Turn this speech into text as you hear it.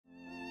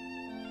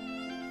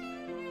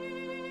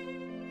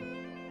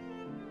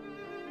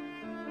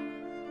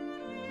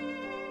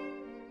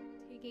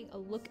a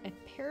look at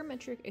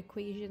parametric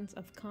equations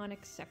of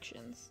conic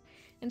sections.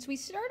 And so we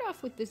start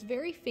off with this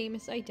very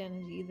famous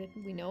identity that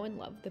we know and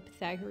love, the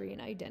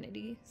Pythagorean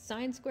identity,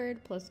 sine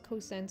squared plus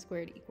cosine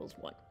squared equals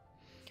 1.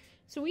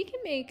 So we can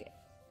make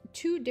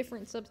two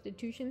different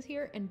substitutions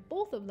here, and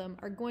both of them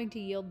are going to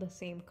yield the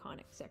same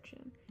conic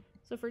section.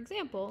 So for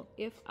example,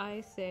 if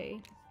I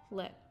say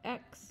let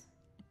x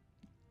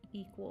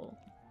equal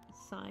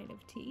sine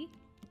of t,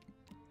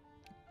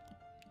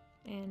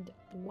 and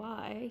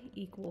y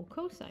equal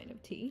cosine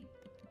of t,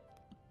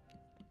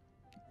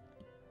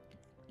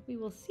 we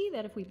will see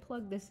that if we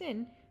plug this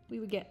in, we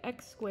would get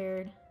x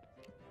squared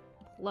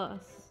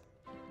plus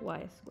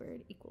y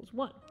squared equals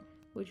 1,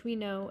 which we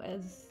know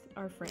as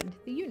our friend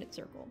the unit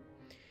circle.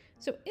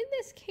 So in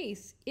this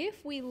case,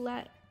 if we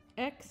let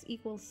x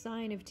equal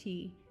sine of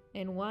t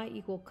and y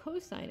equal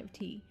cosine of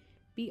t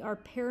be our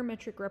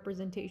parametric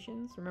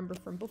representations, remember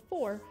from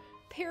before,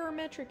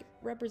 parametric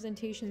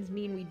representations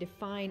mean we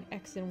define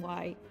x and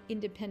y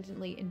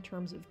independently in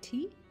terms of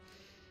t.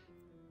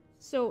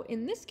 So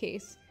in this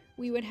case,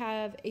 we would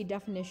have a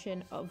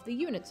definition of the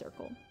unit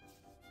circle.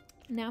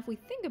 Now, if we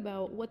think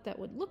about what that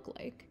would look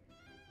like,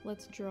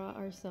 let's draw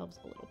ourselves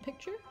a little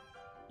picture.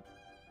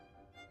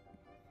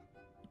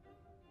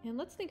 And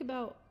let's think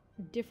about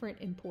different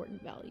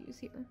important values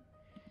here.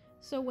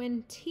 So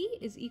when t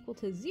is equal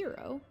to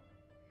 0,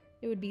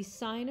 it would be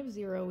sine of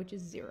 0, which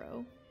is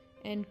 0,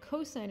 and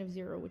cosine of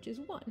 0, which is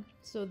 1.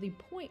 So the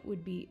point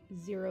would be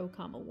 0,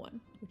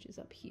 1, which is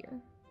up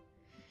here.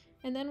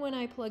 And then when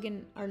I plug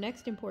in our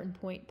next important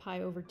point,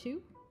 pi over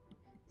 2,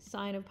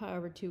 sine of pi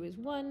over 2 is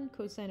 1,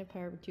 cosine of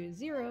pi over 2 is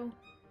 0,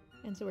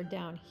 and so we're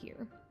down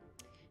here.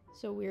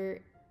 So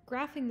we're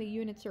graphing the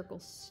unit circle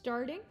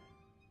starting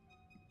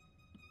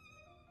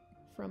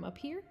from up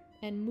here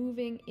and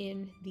moving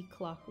in the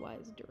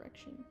clockwise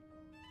direction.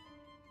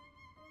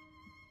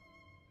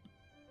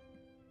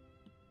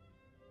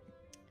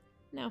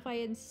 Now, if I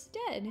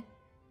instead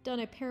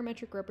done a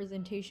parametric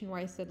representation where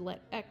I said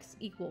let x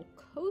equal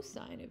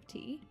cosine of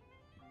t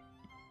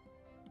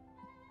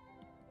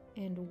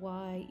and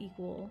y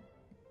equal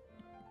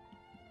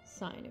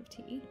sine of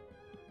t,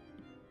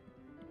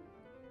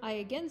 I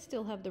again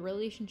still have the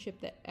relationship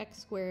that x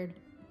squared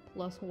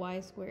plus y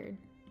squared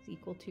is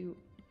equal to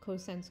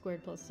cosine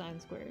squared plus sine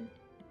squared,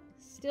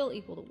 still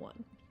equal to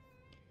 1.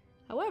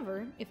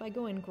 However, if I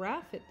go and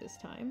graph it this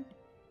time,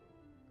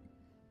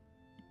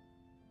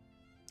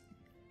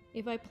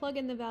 if I plug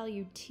in the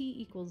value t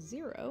equals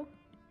 0,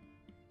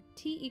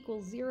 t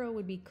equals 0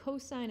 would be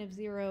cosine of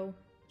 0,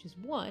 which is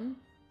 1,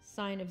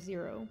 sine of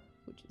 0,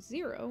 which is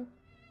 0.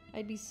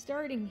 I'd be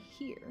starting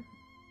here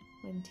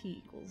when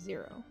t equals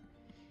 0.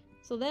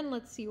 So then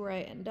let's see where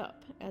I end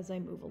up as I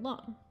move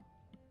along.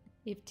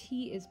 If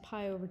t is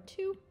pi over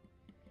 2,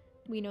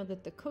 we know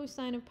that the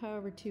cosine of pi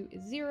over 2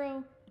 is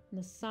 0, and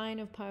the sine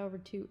of pi over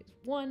 2 is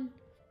 1,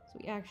 so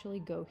we actually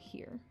go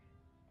here.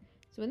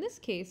 So in this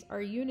case,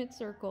 our unit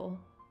circle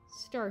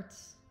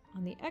starts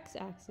on the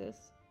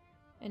x-axis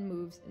and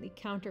moves in the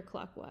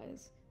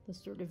counterclockwise, the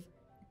sort of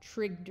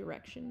trig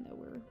direction that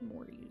we're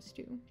more used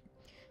to.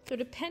 So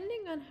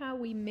depending on how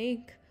we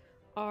make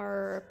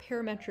our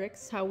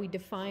parametrics, how we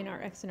define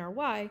our x and our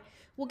y,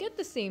 we'll get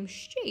the same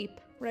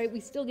shape, right? We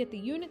still get the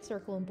unit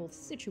circle in both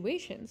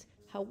situations.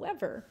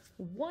 However,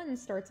 one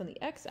starts on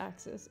the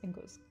x-axis and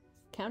goes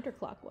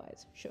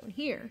counterclockwise, shown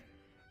here.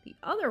 The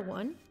other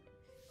one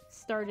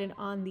started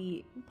on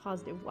the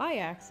positive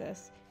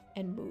y-axis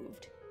and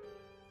moved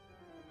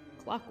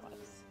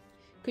clockwise.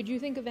 Could you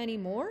think of any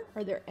more?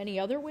 Are there any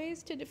other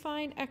ways to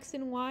define x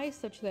and y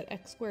such that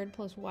x squared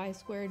plus y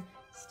squared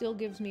still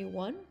gives me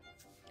 1?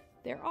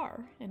 There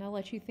are, and I'll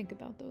let you think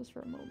about those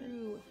for a moment.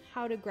 Through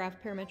how to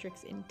graph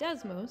parametrics in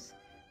Desmos,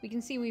 we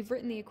can see we've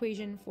written the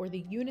equation for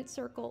the unit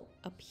circle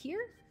up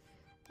here.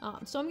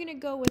 So I'm going to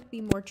go with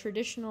the more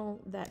traditional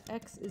that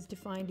x is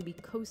defined to be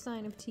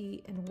cosine of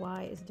t and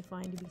y is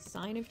defined to be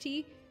sine of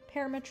t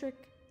parametric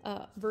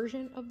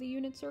version of the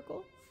unit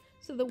circle.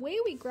 So the way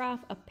we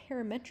graph a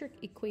parametric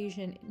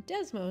equation in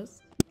Desmos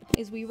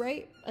is we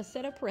write a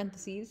set of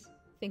parentheses,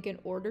 think an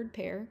ordered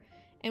pair,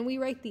 and we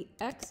write the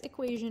x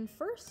equation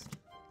first,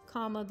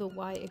 comma, the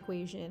y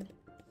equation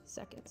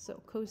second.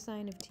 So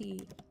cosine of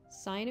t,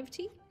 sine of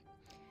t.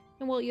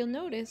 And what you'll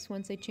notice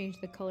once I change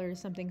the color to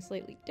something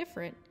slightly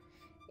different,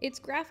 it's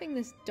graphing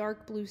this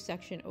dark blue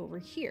section over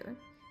here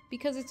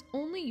because it's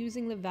only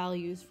using the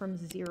values from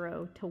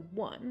 0 to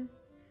 1,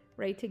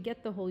 right? To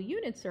get the whole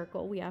unit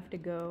circle, we have to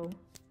go,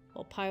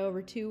 well, pi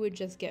over 2 would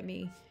just get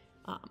me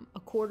a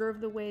quarter of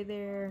the way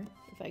there.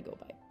 If I go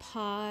by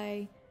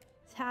pi,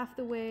 it's half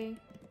the way.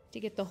 To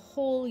get the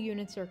whole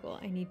unit circle,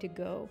 I need to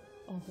go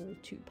a whole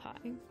 2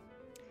 pi.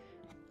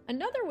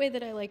 Another way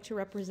that I like to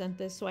represent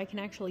this so I can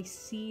actually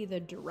see the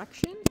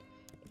direction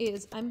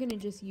is I'm going to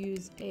just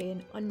use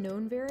an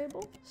unknown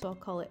variable, so I'll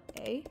call it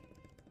a.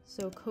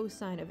 So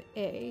cosine of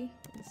a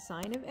and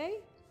sine of a.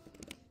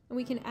 And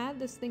we can add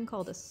this thing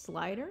called a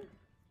slider.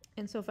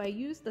 And so if I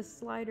use the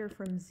slider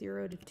from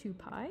 0 to 2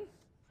 pi,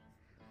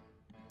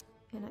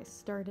 and I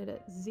started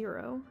at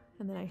 0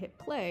 and then I hit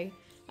play,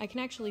 I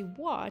can actually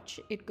watch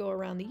it go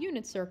around the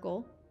unit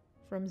circle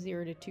from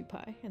 0 to 2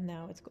 pi, and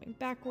now it's going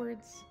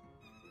backwards.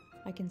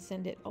 I can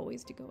send it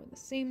always to go in the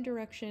same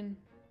direction.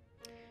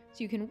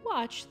 So you can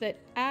watch that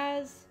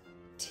as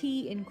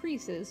t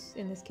increases,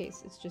 in this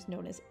case it's just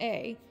known as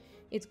a,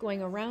 it's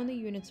going around the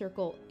unit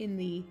circle in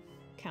the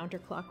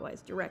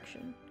counterclockwise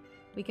direction.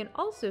 We can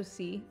also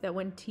see that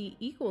when t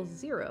equals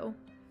 0,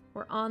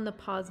 we're on the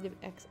positive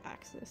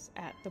x-axis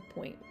at the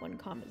point 1,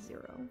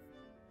 0.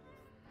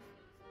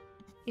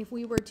 If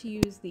we were to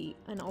use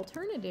an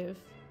alternative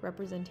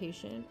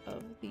representation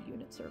of the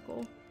unit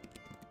circle,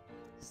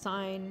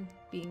 sine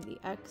being the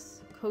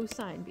x,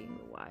 cosine being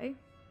the y,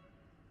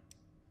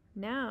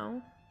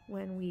 now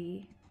when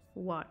we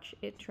watch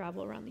it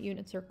travel around the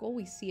unit circle,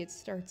 we see it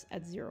starts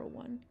at 0,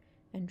 1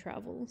 and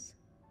travels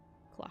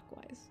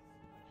clockwise.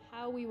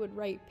 How we would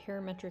write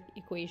parametric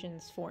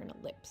equations for an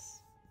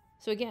ellipse.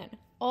 So again,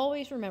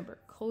 always remember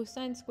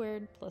cosine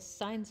squared plus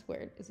sine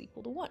squared is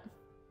equal to 1.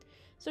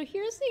 So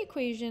here's the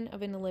equation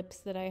of an ellipse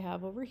that I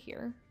have over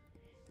here.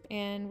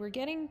 And we're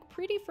getting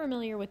pretty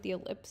familiar with the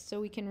ellipse,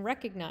 so we can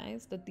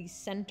recognize that the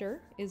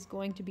center is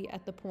going to be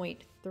at the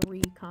point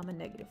 3,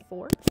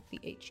 -4, the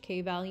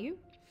HK value.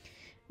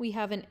 We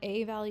have an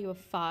A value of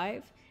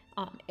 5.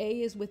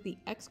 A is with the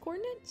x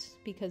coordinates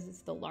because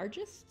it's the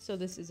largest, so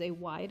this is a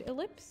wide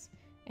ellipse,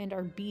 and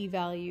our B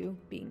value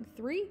being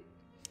 3,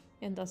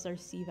 and thus our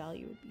C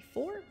value would be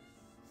 4.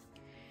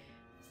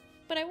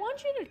 But I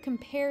want you to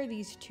compare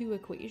these two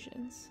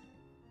equations.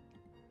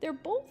 They're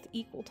both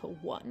equal to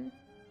 1.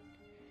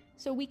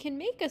 So we can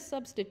make a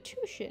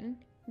substitution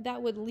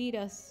that would lead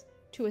us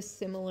to a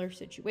similar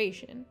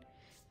situation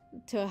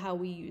to how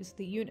we use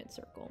the unit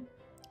circle.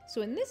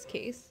 So in this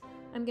case,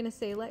 I'm going to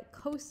say let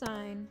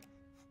cosine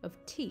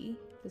of t,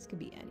 this could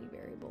be any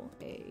variable,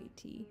 a,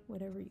 t,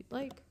 whatever you'd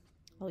like,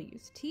 I'll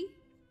use t.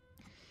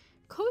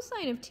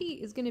 Cosine of t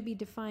is going to be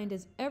defined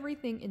as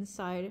everything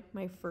inside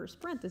my first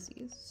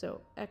parentheses,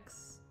 so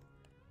x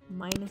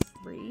minus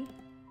 3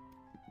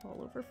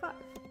 all over 5.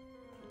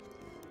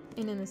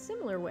 And in a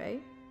similar way,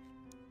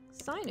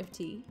 sine of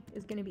t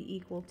is going to be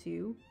equal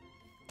to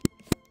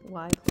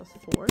y plus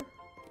 4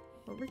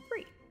 over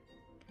 3.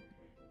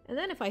 And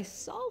then if I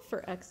solve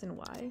for x and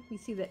y, we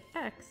see that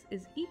x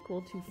is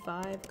equal to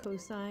 5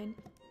 cosine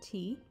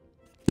t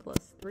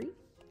plus 3,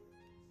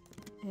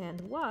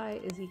 and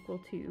y is equal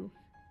to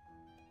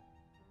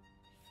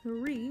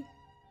 3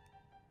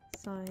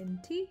 sine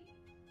t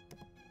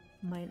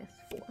minus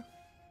 4.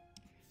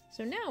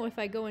 So now if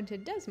I go into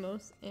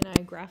Desmos and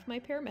I graph my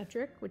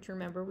parametric, which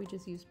remember we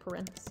just use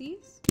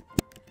parentheses,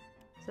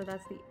 so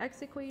that's the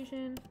x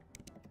equation,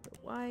 the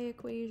y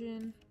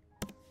equation,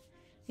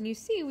 and you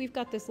see we've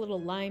got this little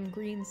lime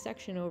green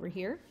section over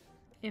here.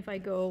 If I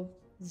go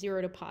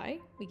 0 to pi,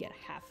 we get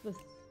half the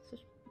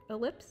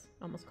ellipse.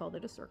 Almost called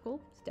it a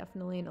circle. It's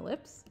definitely an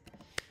ellipse.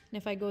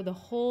 And if I go the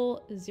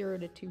whole 0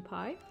 to 2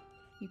 pi,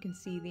 you can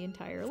see the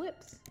entire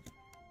ellipse.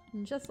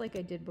 And just like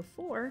I did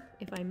before,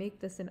 if I make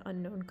this an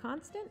unknown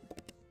constant,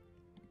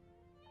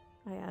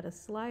 I add a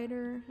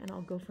slider and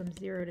I'll go from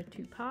 0 to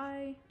 2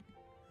 pi.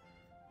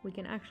 We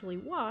can actually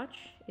watch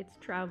its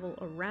travel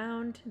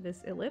around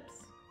this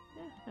ellipse.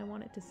 I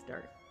want it to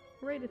start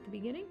right at the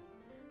beginning.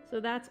 So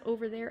that's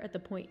over there at the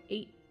point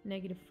 8,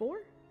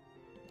 -4.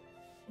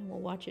 And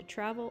we'll watch it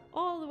travel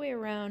all the way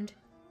around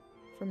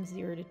from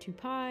 0 to 2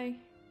 pi.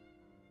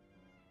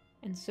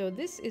 And so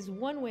this is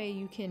one way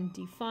you can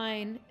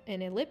define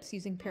an ellipse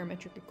using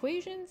parametric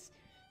equations.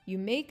 You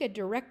make a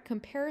direct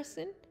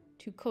comparison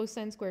to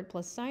cosine squared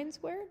plus sine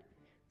squared,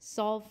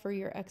 solve for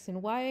your x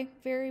and y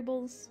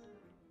variables,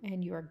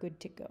 and you are good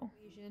to go.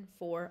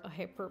 For a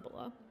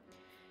hyperbola.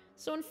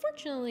 So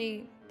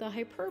unfortunately, the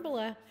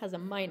hyperbola has a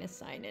minus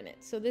sign in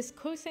it, so this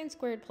cosine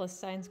squared plus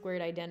sine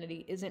squared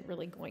identity isn't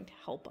really going to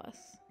help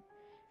us.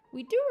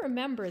 We do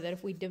remember that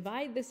if we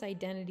divide this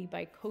identity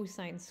by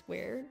cosine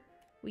squared,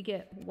 we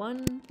get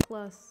 1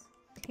 plus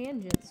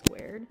tangent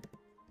squared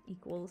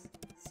equals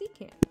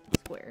secant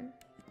squared.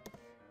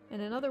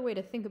 And another way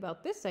to think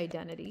about this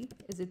identity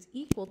is it's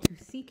equal to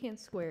secant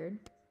squared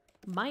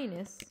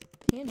minus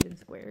tangent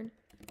squared,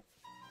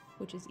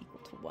 which is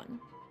equal to 1.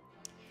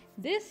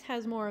 This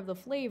has more of the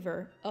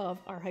flavor of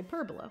our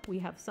hyperbola. We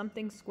have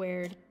something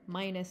squared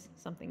minus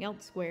something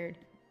else squared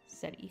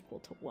set equal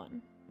to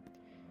 1.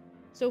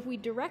 So if we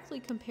directly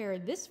compare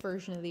this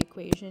version of the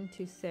equation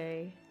to,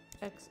 say,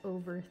 x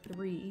over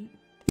 3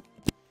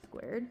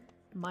 squared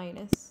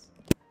minus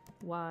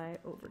y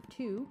over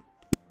 2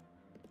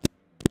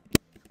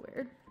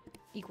 squared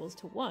equals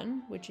to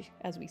 1, which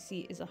as we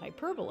see is a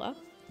hyperbola,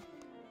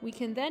 we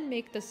can then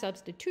make the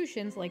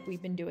substitutions like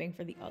we've been doing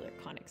for the other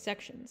conic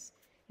sections.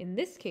 In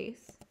this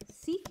case,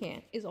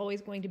 secant is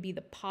always going to be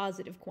the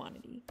positive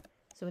quantity.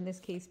 So in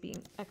this case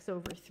being x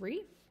over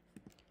 3,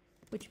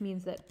 which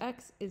means that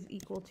x is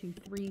equal to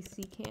 3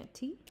 secant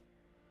t.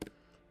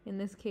 In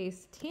this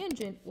case,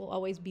 tangent will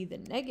always be the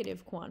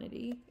negative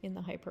quantity in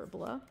the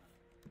hyperbola,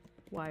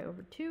 y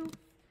over 2,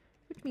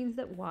 which means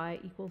that y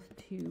equals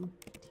 2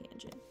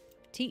 tangent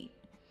t.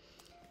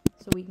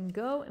 So we can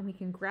go and we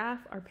can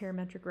graph our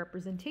parametric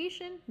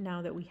representation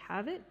now that we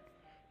have it.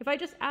 If I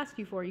just asked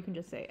you for it, you can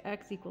just say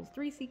x equals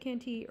 3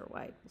 secant t or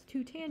y equals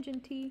 2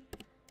 tangent t.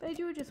 But I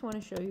do just want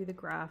to show you the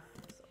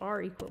graphs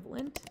are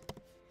equivalent.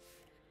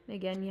 And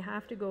again, you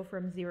have to go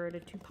from 0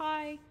 to 2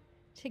 pi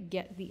to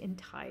get the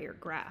entire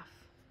graph.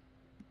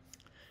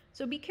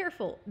 So be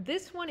careful.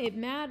 This one, it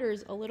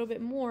matters a little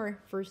bit more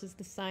versus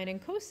the sine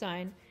and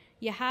cosine.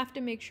 You have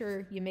to make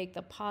sure you make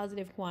the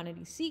positive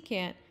quantity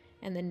secant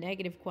and the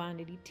negative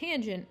quantity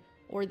tangent,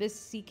 or this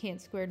secant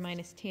squared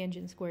minus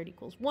tangent squared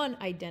equals 1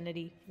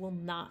 identity will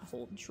not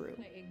hold true.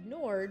 I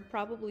ignored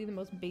probably the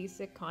most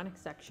basic conic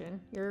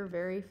section, your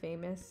very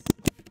famous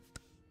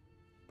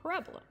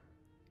parabola.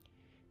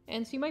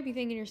 And so you might be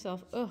thinking to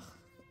yourself, ugh,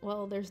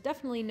 well, there's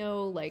definitely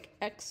no like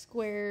x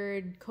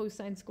squared,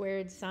 cosine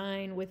squared,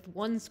 sine with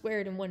 1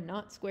 squared and 1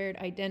 not squared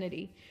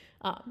identity.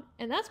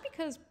 And that's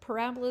because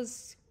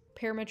parabolas,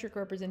 parametric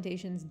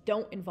representations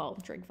don't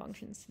involve trig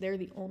functions. They're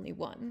the only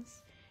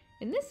ones.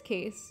 In this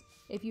case,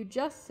 if you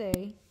just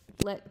say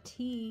let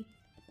t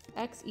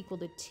x equal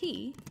to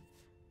t,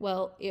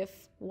 well,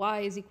 if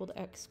y is equal to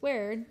x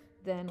squared,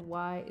 then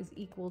y is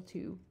equal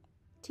to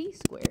t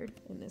squared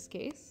in this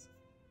case.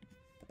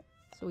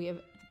 So we have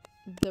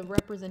the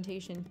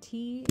representation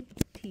t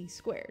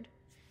squared.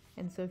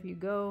 And so if you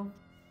go,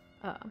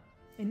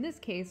 in this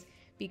case,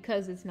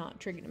 because it's not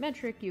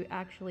trigonometric, you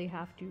actually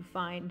have to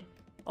find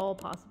all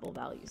possible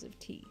values of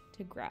t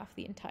to graph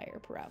the entire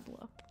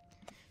parabola.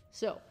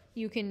 So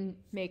you can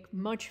make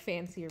much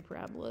fancier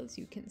parabolas.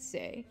 You can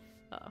say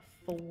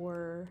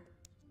 4x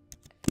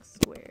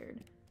squared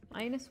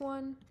minus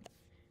 1.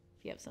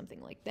 If you have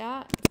something like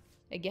that,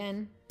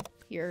 again,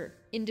 your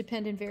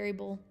independent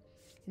variable,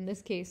 in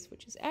this case,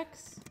 which is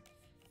x,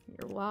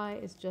 your y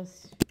is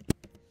just the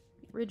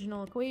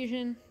original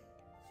equation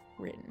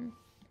written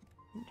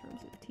in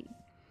terms of t.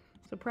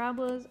 So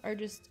parabolas are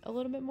just a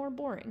little bit more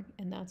boring,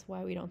 and that's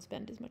why we don't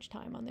spend as much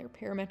time on their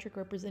parametric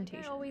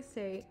representation. I always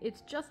say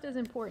it's just as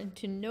important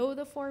to know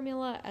the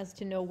formula as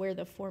to know where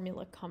the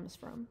formula comes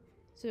from.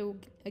 So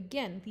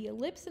again, the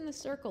ellipse and the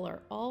circle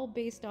are all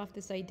based off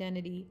this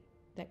identity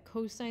that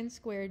cosine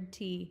squared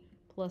t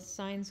plus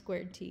sine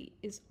squared t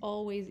is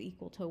always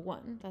equal to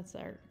 1. That's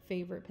our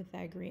favorite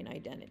Pythagorean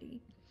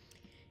identity.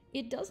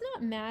 It does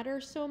not matter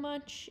so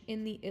much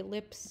in the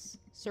ellipse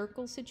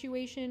circle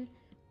situation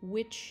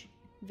which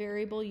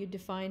variable you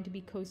define to be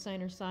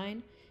cosine or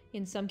sine.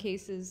 In some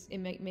cases, it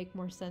might make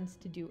more sense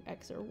to do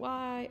x or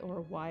y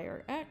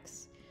or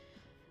x.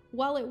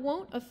 While it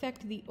won't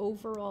affect the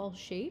overall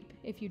shape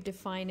if you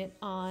define it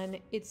on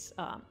its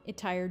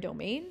entire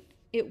domain,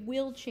 it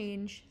will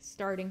change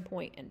starting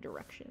point and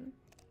direction.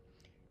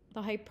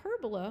 The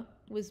hyperbola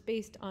was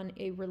based on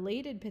a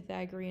related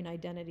Pythagorean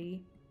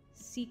identity,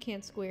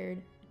 secant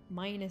squared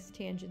minus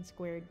tangent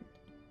squared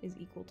is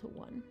equal to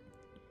 1.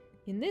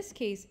 In this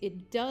case,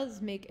 it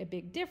does make a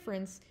big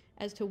difference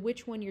as to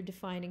which one you're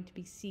defining to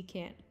be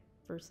secant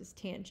versus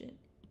tangent.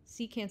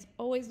 Secant's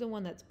always the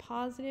one that's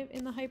positive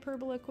in the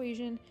hyperbola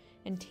equation,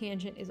 and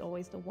tangent is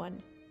always the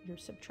one you're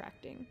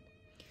subtracting.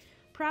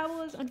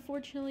 Parabolas,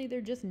 unfortunately,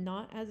 they're just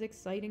not as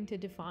exciting to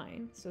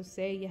define. So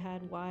say you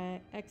had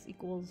x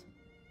equals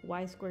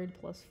y squared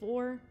plus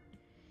 4.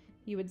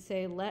 You would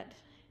say let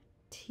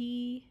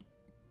t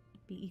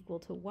be equal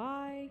to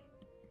y,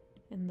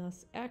 and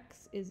thus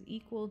x is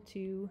equal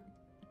to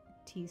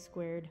t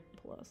squared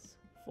plus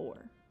 4.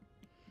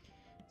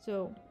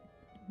 So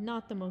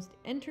not the most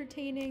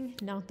entertaining,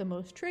 not the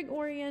most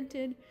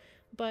trig-oriented,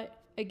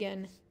 but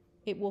again,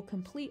 it will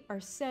complete our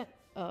set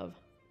of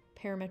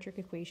parametric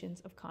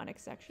equations of conic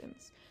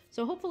sections.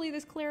 So hopefully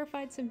this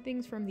clarified some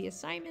things from the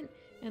assignment,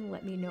 and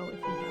let me know if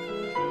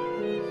you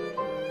have